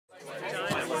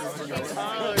About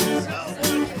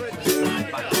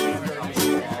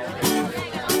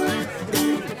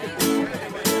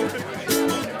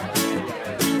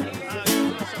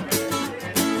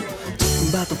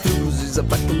the floozies, I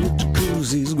back in the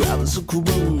jacuzzis, grabbing some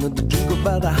Corona, the drink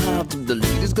about the half. The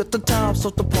ladies got the top,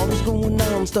 so the party's going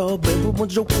non-stop.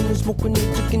 Everyone's joking and smoking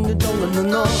and taking it all. And I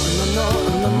know,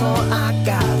 I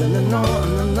got it. And I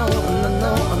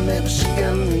know, maybe she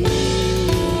got me.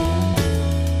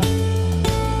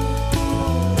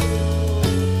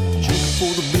 Drinking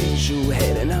for the big show,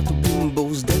 heading out the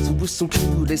bimbos, dancing with some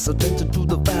cuties, so dancing to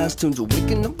the fast tunes.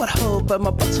 Waking up at home, but my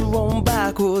butts are on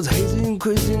backwards, hazy and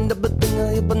crazy, and everything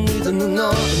I ever need. And I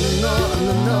know,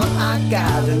 I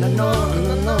got it. And I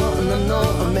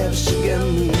know, maybe she got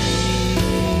me.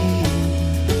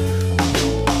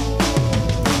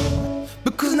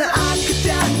 Because now I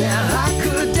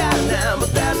could die now,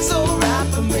 but that's alright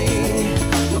for me.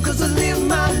 Because I live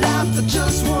my life for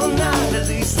just one night, at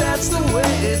least that's the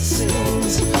way it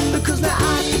seems. Because now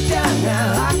I could die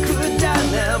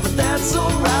now, but that's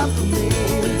alright for me.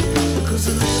 Because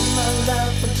I live my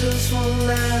life for just one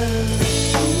night.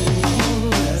 Ooh,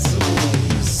 that's the way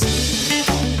it seems.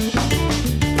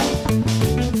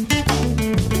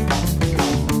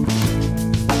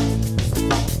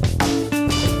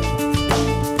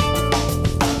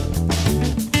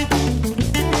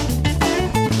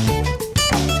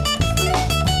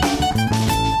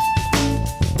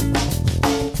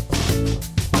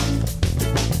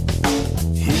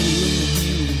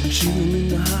 Chilling in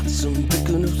the hot sun,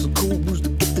 picking up some cold brews to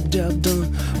get the job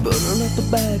done. Burning up the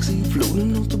backseat,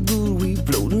 floating off the blue weed,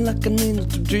 floating like an angel,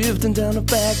 drifting down the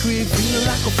factory, feeling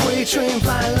like a freight train,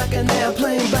 flying like an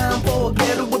airplane, bound for a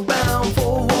getaway, bound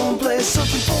for one place,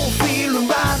 searching for a feeling,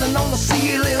 riding on the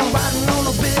ceiling, riding on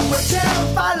a big wheel,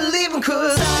 terrified of leaving.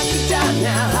 Cause I could die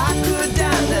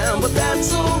now, but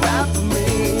that's alright for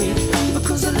me.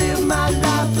 Because I live my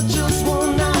life for just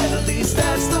one night, at least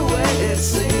that's the way it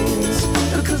seems.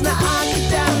 Because now I could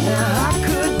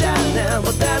die now,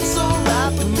 but that's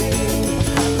alright for me.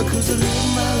 Because I live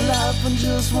my life in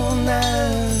just one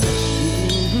night.